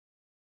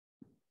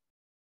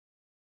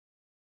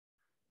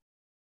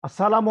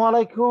Assalamu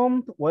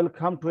alaikum.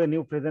 Welcome to a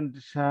new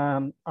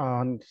presentation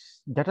on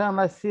data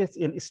analysis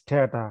in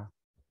STATA.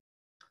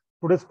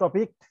 Today's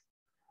topic,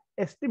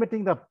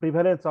 estimating the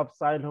prevalence of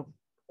childhood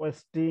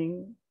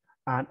wasting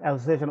and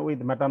association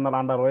with maternal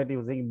underweight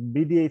using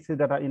BDAC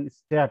data in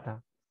STATA.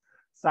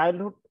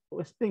 Childhood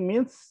wasting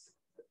means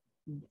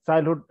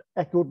childhood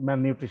acute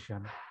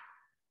malnutrition.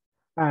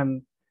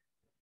 And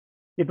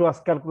it was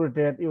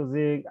calculated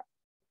using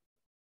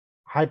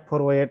height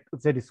for weight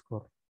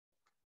Z-score.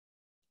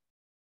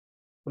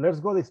 So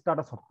let's go to the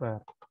STATA software.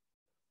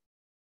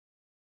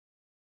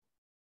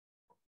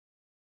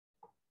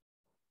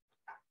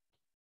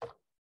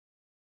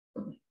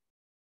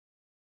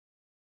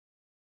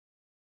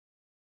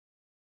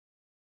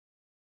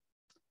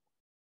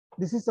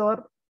 This is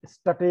our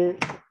STATA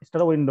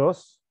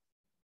windows.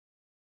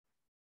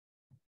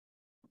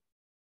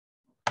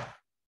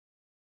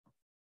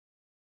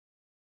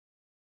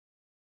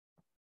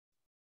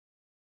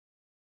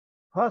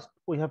 First,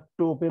 we have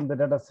to open the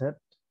data set.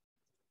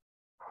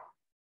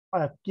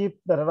 I keep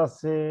the data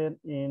set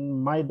in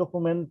my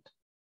document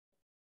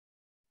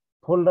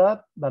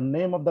folder. The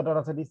name of the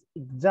data set is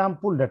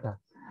example data.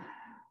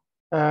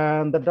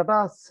 And the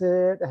data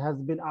set has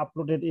been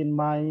uploaded in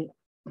my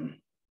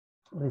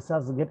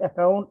ResearchGate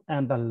account,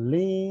 and the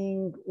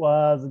link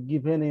was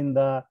given in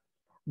the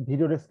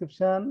video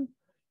description.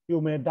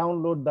 You may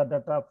download the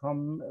data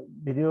from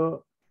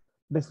video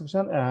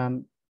description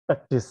and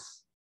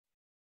practice.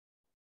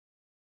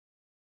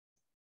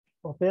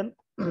 Open.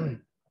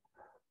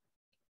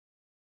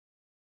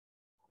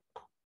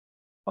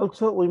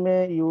 Also, we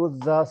may use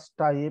just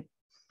type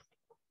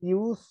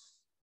use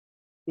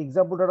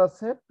example data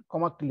set,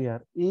 comma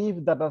clear.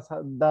 If the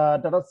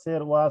data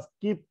set was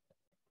kept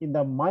in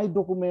the my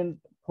document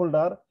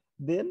folder,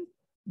 then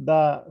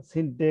the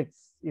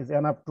syntax is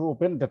enough to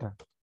open data.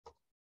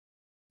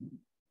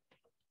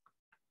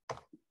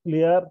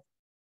 Clear,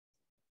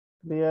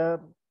 clear,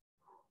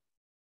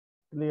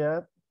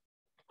 clear.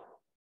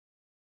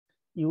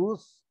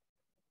 Use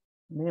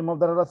name of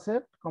the data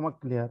set, comma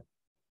clear.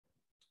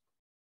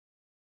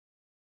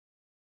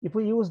 If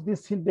we use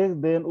this syntax,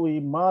 then we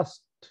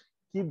must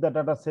keep the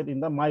data set in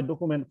the my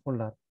document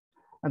folder.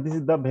 And this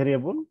is the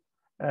variable.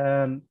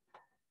 And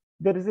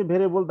there is a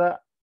variable, the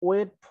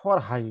weight for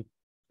height.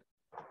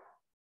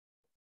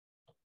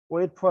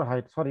 Weight for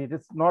height. Sorry, it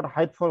is not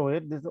height for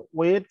weight. This is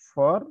weight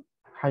for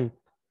height.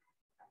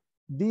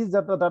 This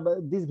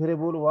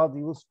variable was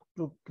used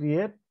to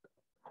create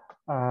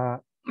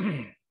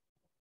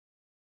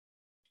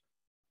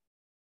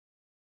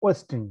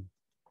wasting.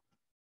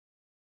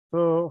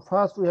 So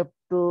first we have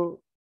to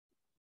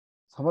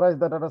summarize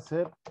the data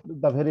set,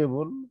 the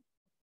variable.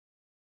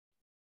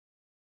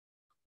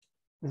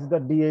 This is the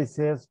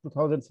DSS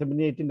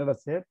 2017-18 data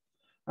set,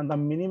 and the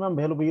minimum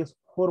value is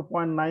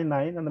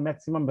 4.99 and the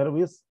maximum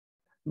value is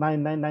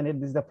 9998.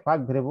 This is the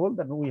flag variable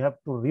that we have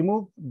to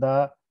remove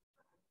the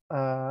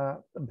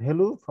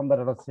value from the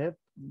data set.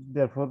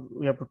 Therefore,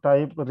 we have to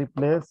type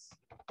replace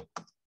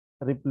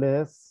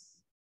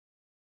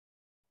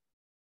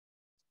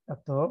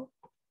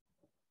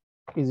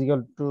is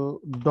equal to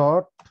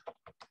dot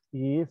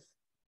if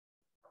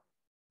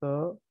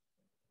the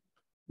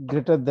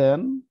greater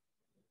than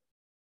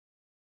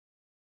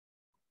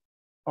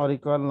or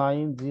equal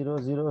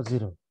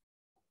 9000.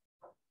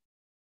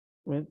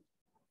 With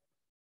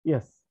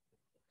yes,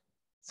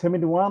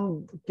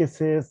 71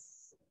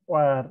 cases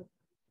were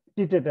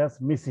treated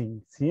as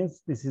missing since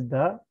this is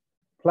the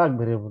flag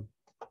variable.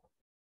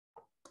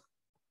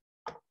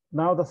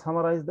 Now the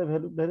summarize the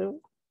value.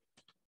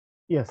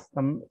 Yes,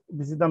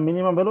 this is the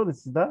minimum value,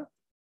 this is the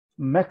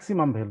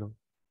maximum value.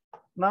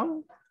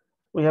 Now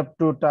we have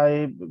to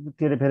type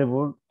create a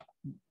variable.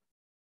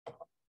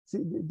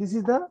 See, this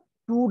is the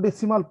 2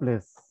 decimal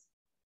place.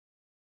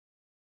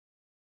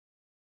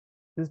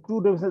 This is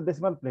 2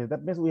 decimal place.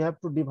 That means we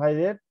have to divide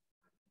it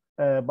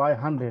by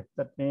 100.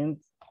 That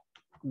means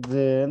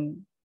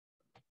then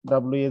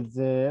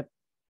WZ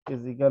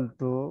is equal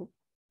to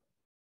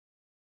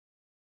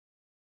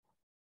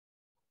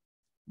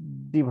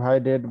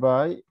divided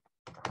by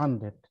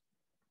 100.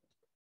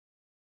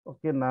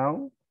 Okay,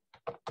 now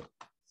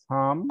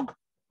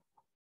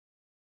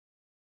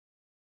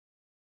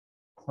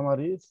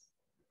summaries.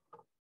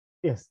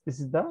 Yes, this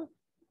is the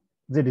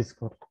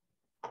Z-score.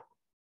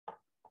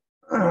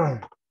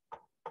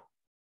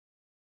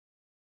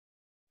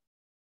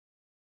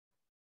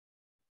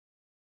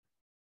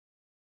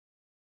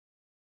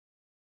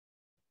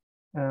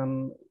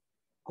 And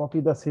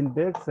copy the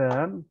syntax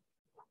and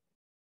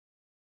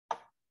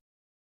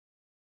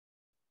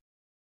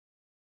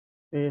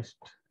paste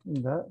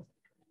in the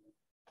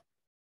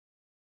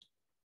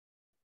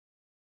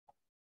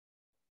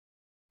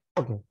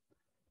okay.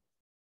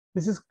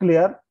 This is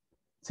clear.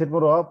 Set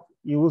for of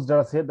use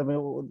data set.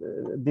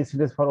 This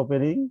is for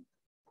opening.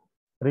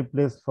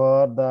 Replace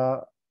for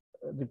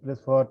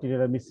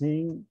data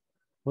missing,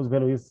 whose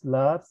value is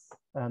large,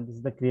 and this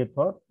is the create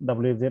for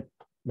WZ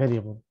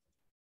variable.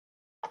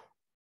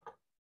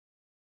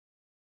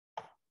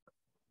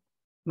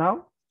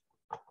 Now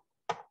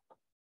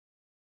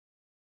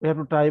We have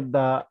to type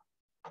the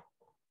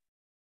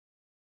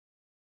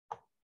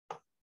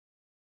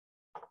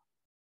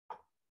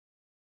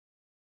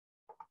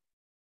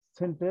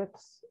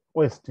syntax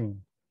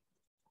wasting.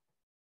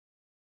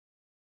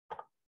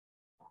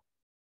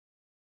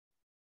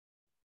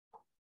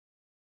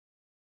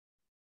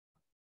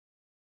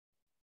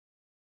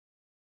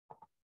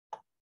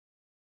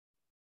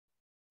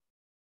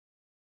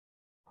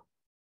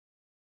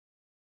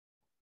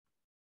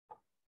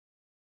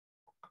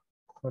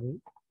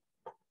 Sorry.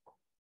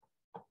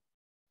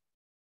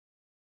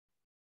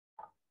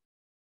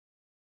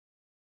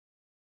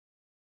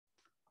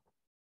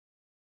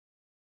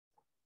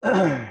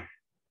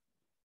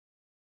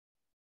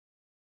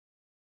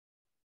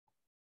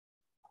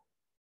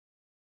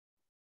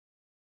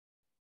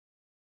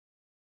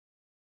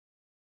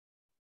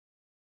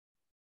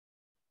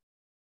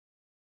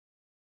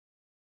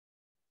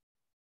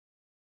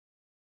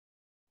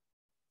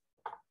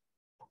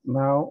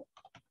 Now,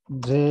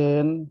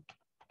 then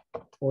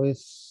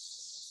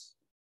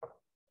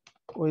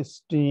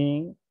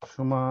wasting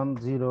সমান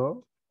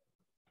 0,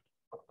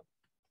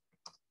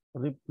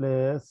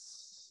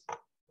 replace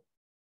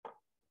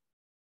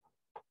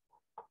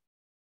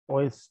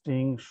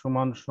wasting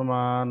সমান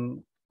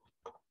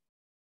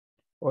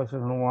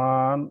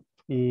 1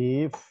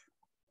 if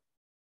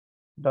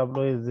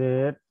w is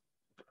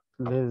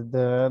less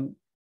than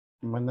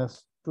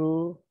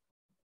 -2,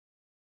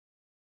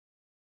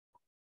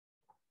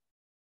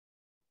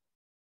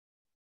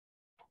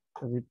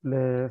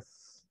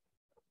 replace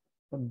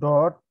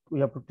dot, we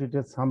have to treat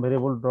as some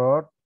variable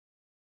dot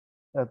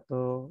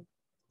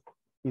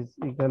is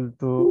equal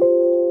to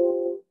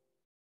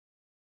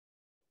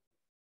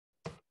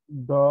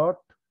dot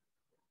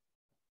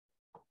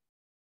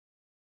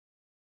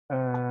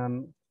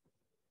and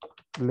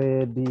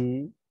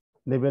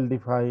label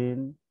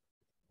define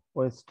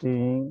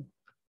wasting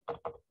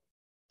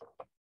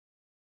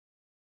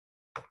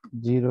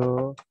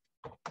 0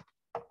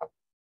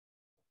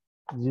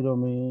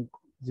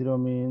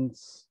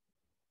 means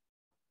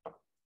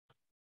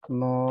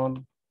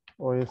non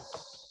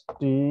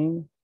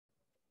wasting,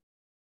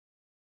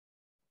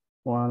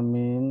 1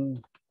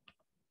 means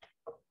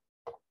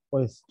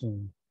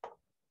wasting.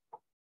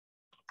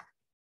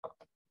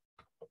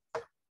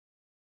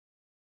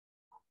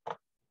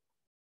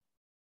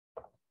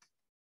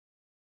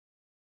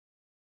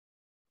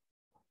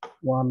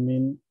 One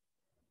mean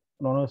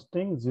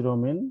non-wasting, 0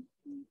 mean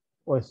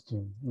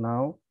wasting.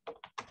 Now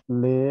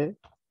label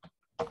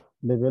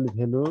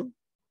value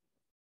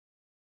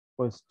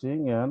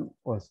wasting and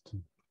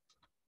wasting.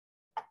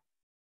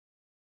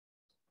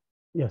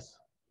 Yes,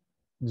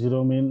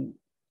 0 mean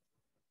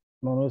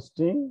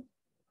non-wasting,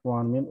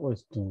 1 mean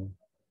wasting.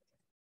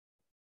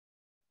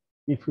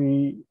 If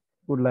we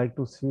would like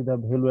to see the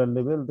value and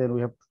label, then we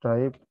have to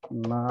type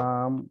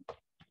num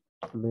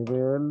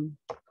label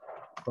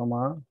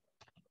comma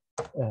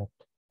at.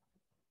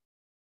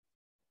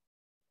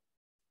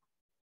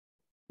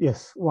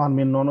 Yes, 1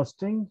 mean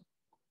non-wasting,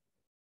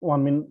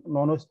 1 mean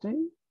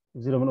non-wasting,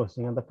 0 mean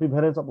wasting, and the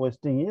prevalence of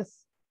wasting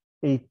is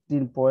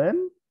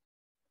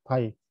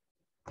 18.5.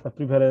 The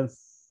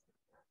prevalence,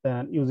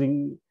 and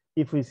using,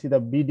 if we see the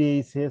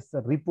BDA says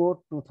report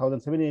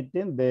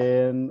 2017-18,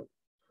 then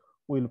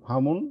we'll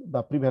found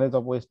the prevalence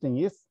of wasting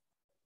is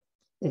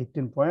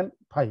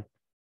 18.5.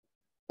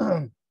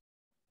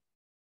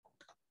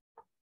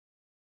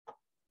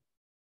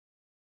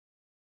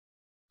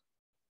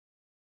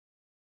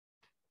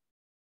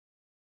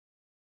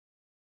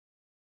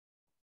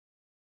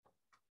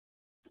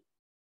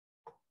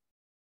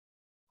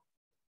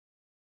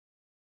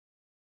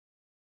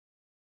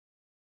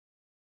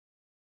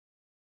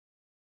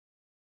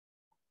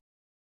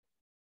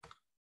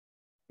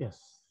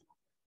 Yes.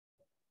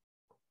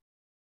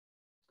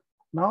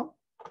 Now,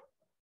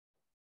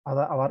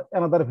 our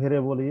another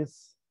variable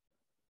is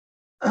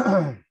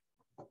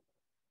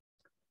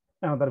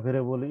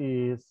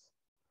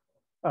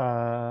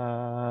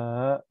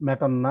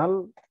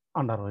maternal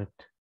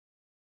underweight.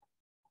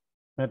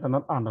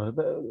 Maternal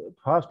underweight.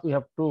 First, we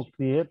have to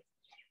create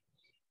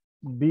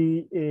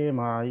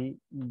BMI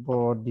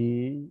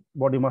body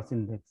mass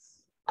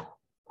index.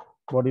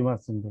 Body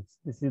mass index.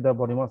 This is the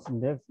body mass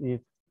index.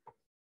 If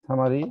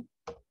summary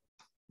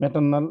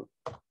maternal,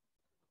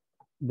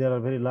 there are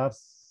very large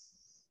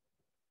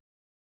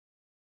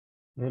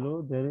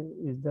value.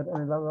 Is there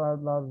any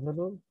large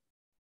value?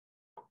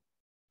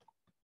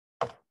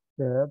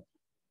 That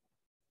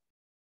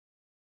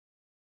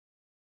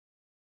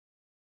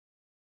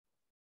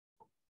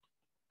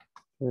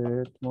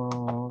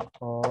statement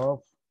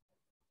of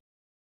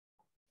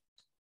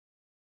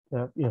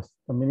yes,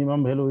 the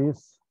minimum value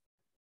is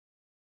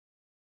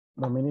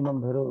the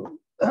minimum value.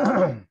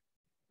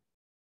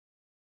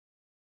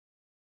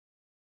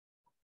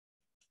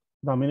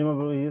 The minimum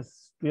value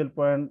is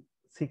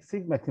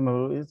 12.66,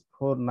 maximum value is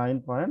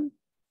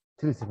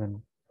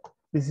 49.37.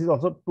 This is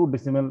also 2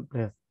 decimal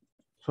place.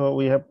 So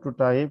we have to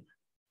type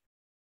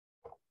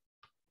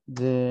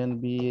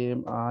then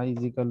BMI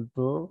is equal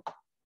to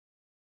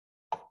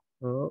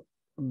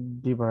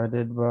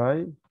divided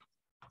by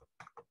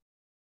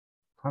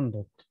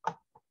 100.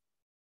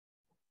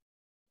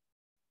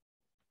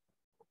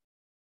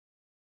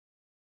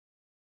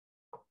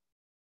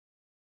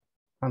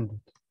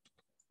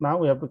 Now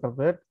we have to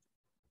calculate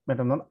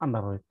maternal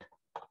underweight.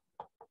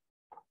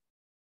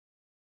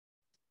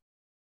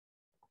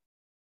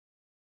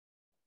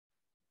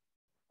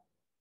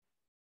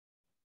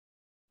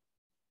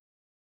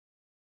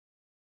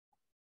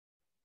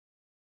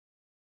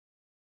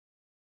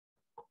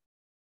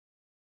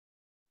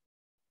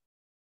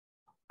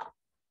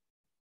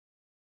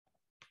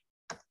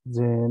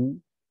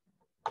 Then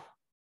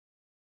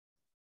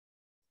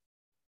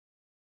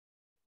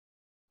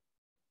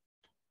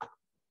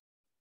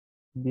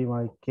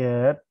BMI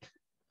cat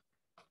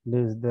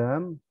less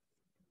than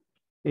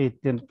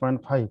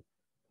 18.5.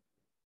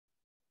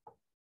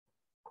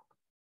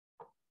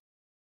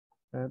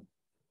 At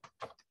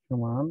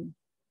human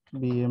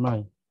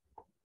BMI.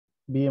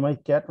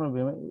 BMI cat or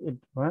BMI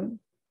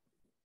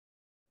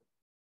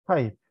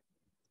 8.5.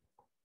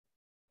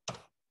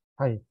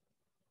 5.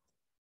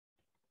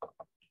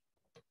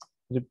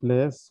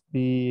 Replace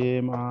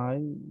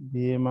BMI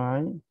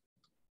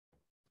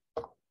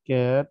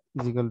cat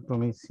is equal to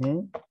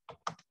missing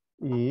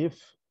if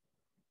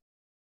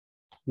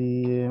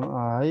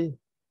BMI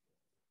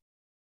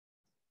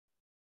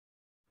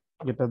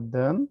greater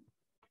than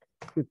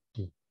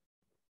 50.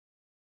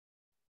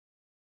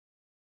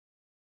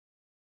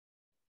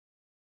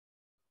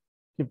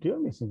 50 are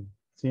missing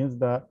since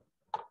the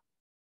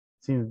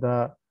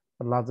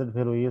largest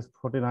value is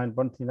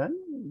 49.39.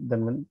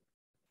 Then when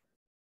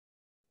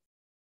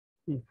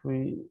if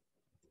we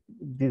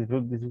this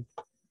is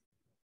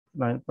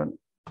 9.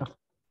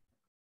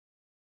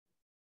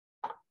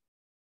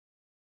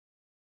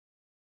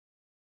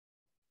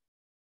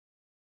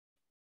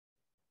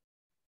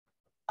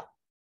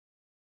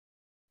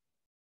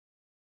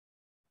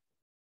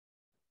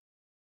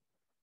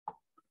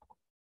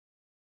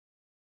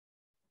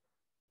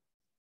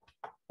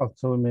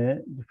 Also, we may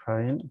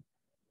define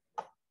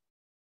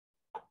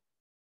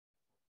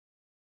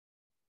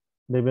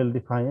label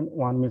define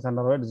 1 means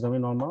underweight, 0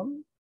 means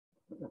normal.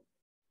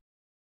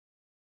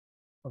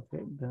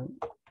 Okay, then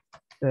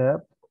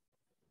step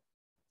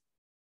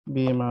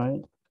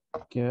BMI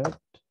cat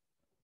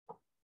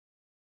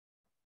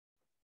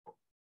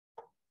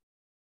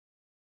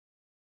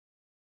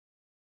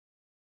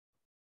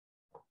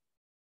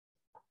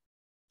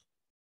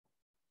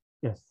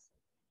yes.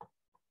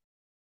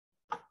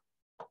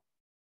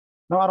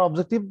 Now our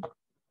objective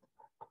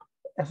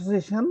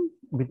association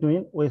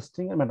between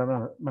wasting and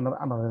maternal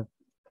underweight.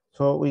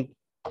 So we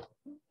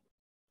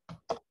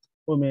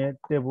may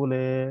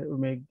tabulate, we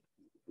may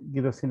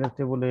give a single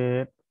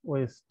tabulate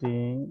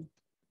wasting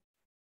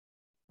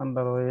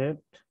underweight,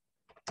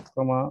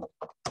 comma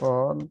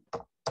for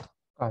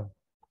I.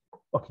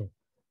 Okay.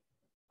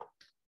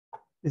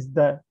 Is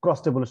the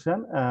cross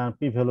tabulation and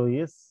p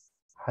value is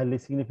highly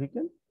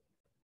significant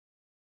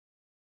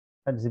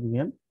and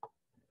significant,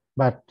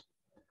 but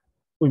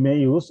we may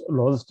use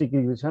logistic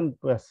regression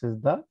to assess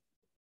the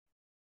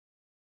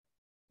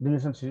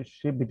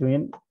relationship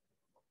between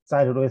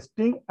childhood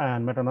wasting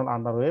and maternal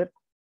underweight.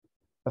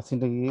 The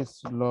syntax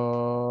is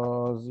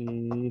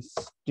logistic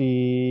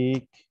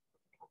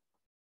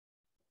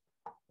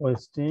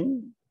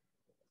wasting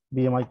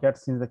BMI cat.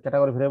 Since the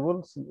category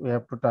variables, we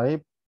have to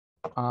type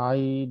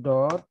I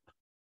dot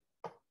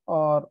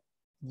or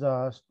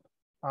just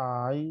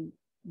I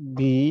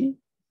B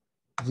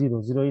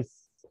 0. 0 is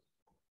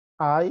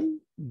I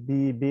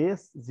B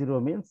base, 0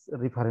 means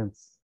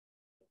reference.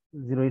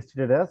 0 is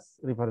treated as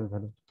reference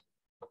value.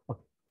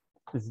 Okay.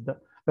 This is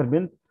that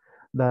means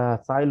the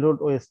childhood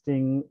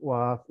wasting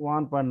was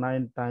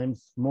 1.9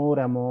 times more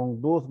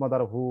among those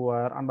mothers who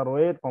were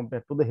underweight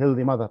compared to the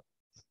healthy mother.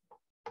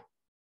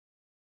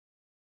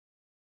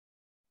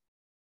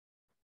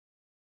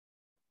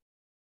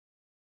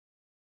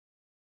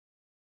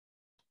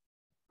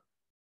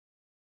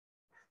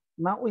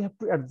 Now we have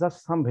to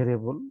adjust some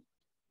variable.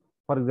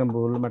 For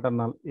example,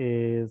 maternal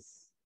age,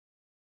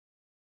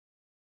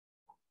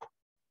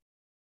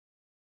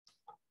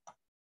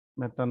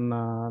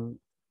 maternal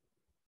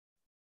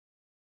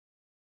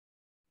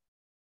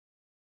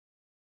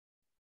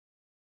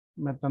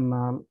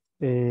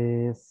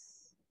age,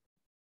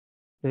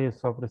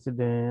 place of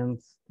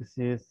residence. This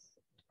is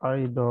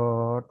I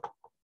dot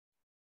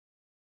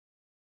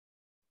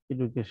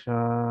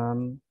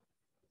education,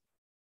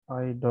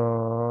 I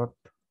dot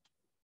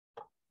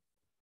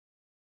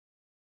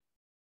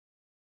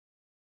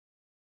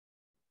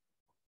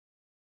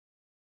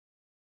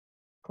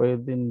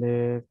with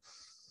index,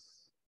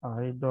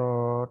 I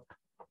dot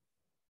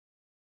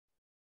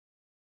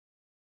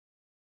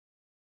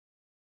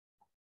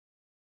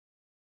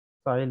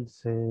child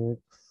sex,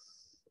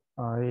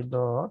 I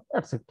dot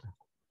etc.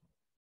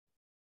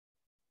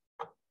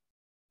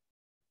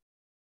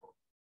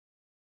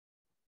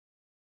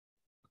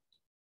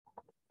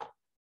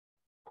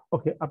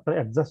 Okay, after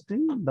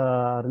adjusting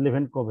the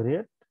relevant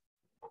covariate,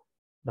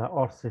 the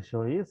odds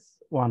ratio is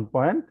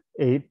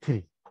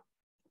 1.83.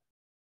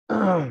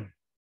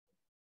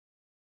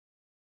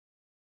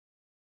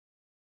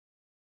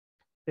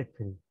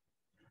 F3.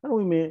 And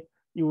we may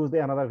use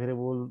the another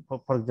variable,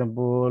 for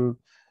example,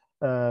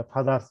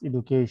 father's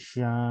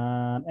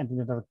education,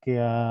 antenatal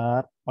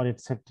care, or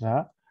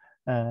etc.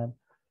 Uh,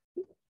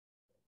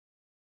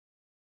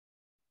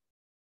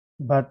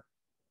 but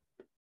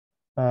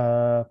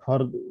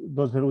for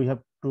those we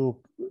have to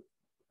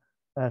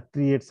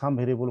create some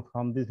variable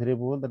from this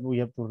variable that we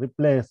have to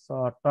replace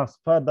or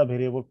transfer the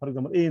variable. For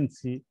example,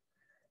 ANC.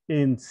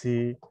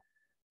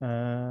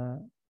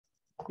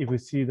 If we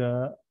see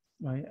the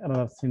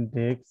another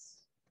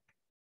syntax,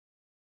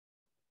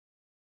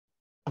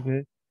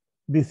 okay,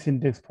 this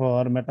syntax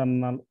for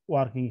maternal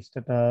working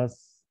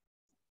status.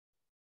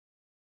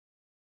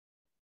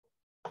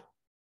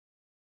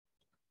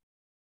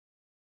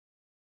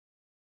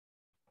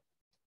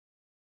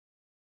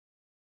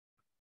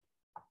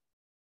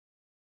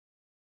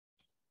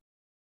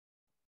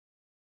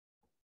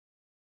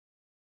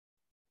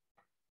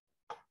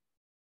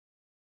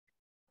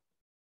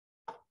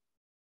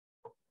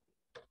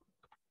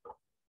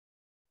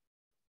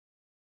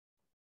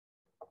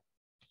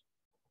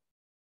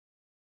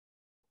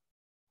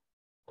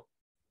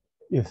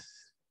 Yes,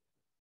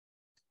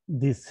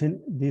 this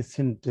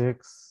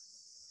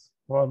syntax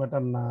for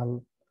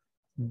maternal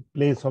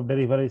place of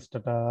delivery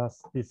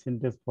status, this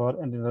syntax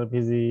for antenatal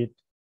visit,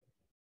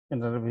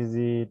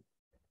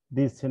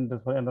 this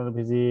syntax for antenatal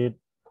visit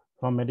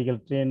from medical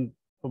trained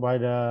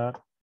provider,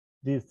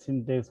 this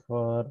syntax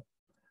for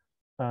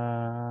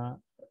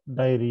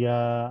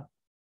diarrhea.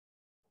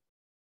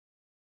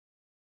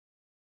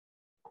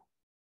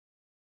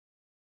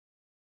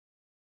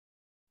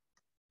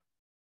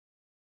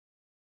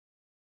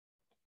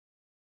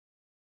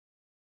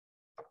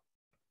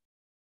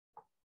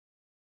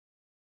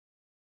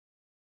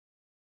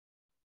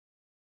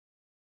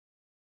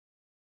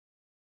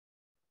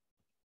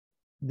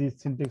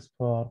 This syntax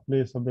for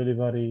place of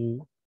delivery,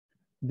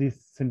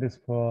 this syntax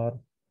for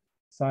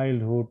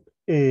childhood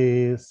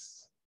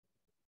is,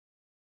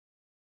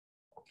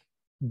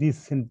 this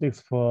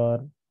syntax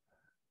for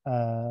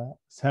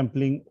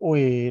sampling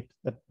weight.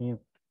 That means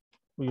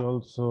we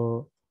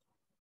also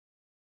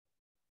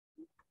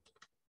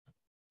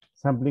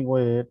sampling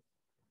weight.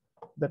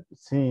 That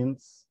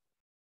since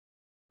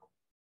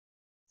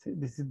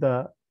this is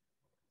the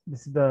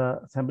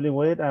sampling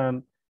weight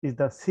and is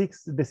the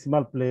 6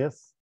 decimal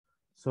place,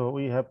 so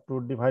we have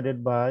to divide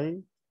it by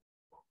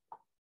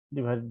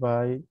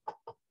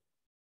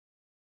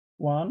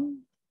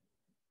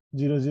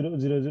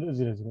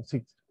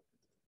 1,000,000,006.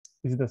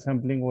 This is the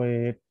sampling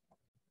weight,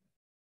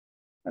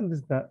 and this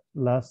is the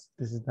last.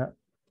 This is the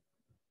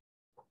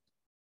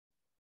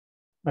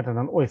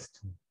maternal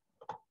waste,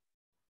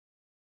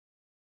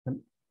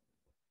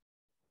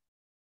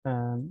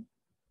 and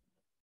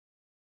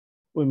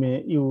we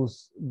may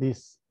use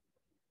this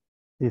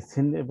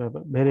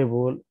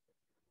variable.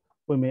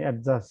 We may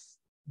adjust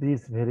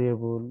this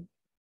variable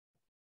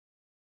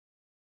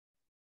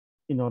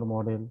in our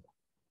model.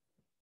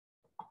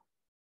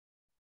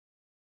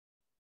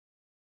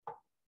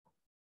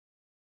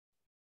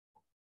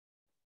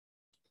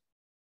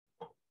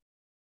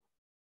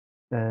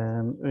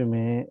 And we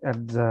may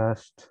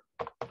adjust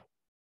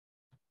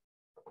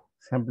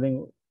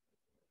sampling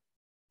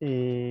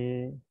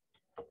a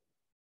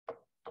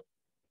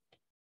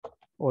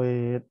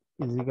weight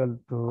is equal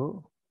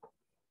to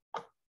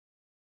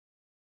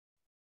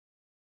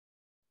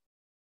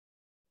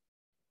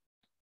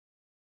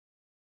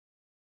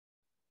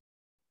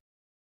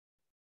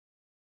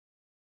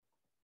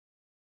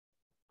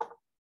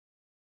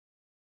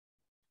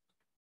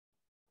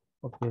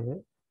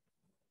okay,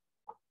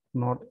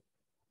 not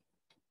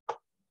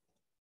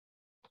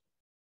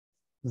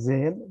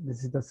then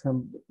this is the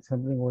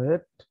sampling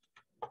weight.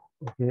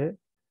 Okay,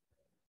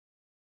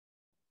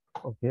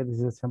 okay, this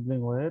is a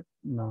sampling weight.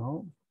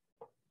 Now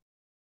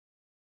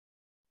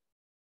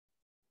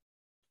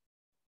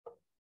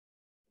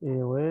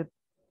a weight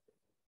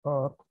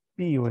or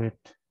p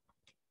weight,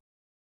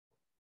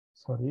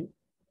 sorry,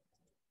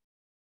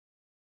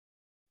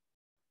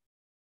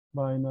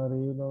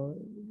 binary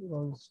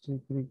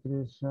logistic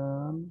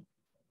regression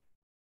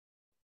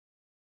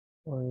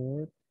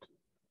weight,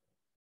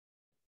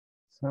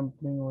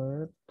 sampling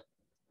weight.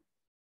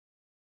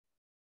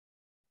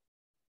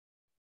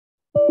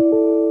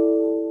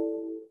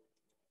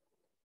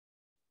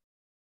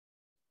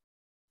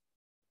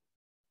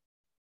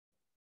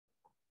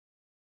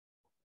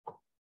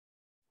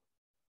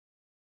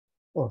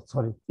 Oh,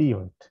 sorry, p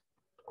weight,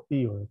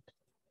 p weight.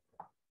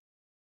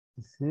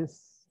 This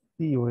is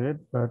p weight,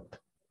 but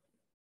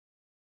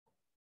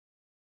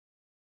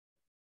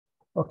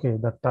okay,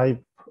 the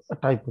type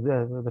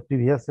the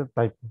previous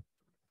type.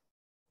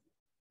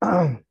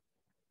 And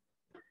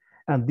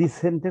this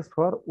syntax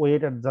for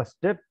weight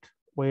adjusted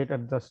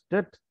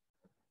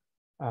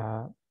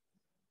uh,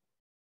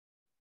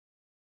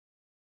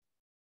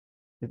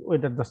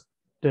 weight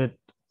adjusted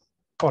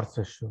odds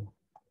ratio.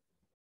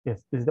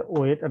 Yes, this is the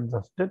weight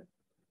adjusted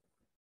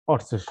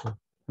odds ratio.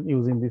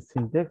 Using this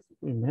syntax,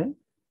 we may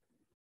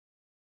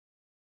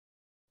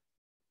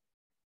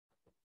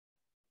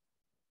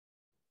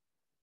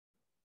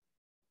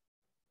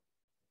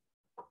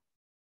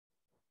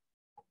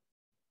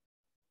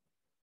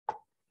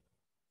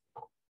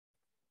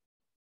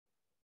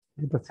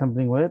the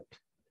sampling weight,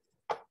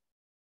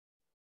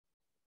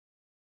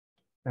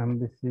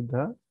 and this is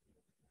the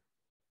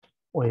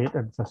weight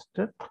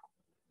adjusted.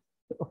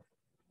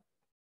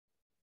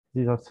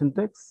 These are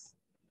syntax.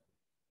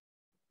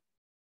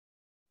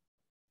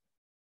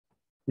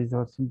 These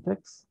are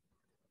syntax.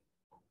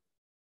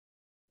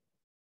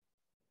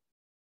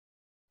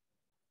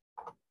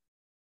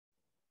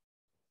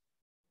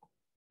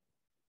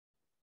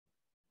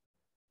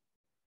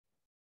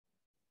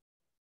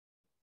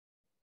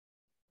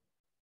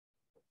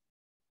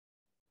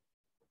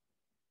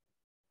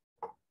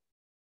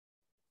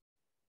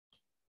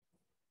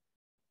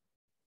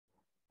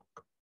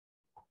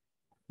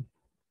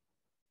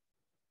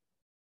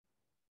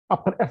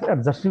 After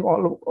adjusting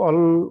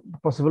all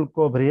possible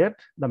covariate,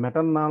 the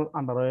maternal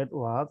underweight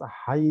was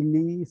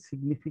highly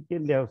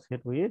significantly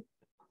associated with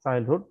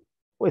childhood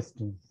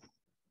wasting.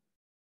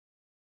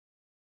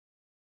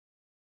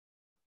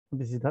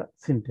 This is the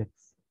syntax.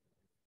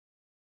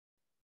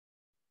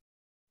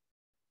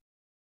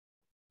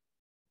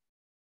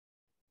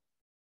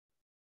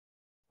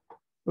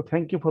 So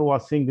thank you for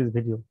watching this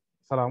video.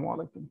 Assalamu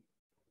alaikum.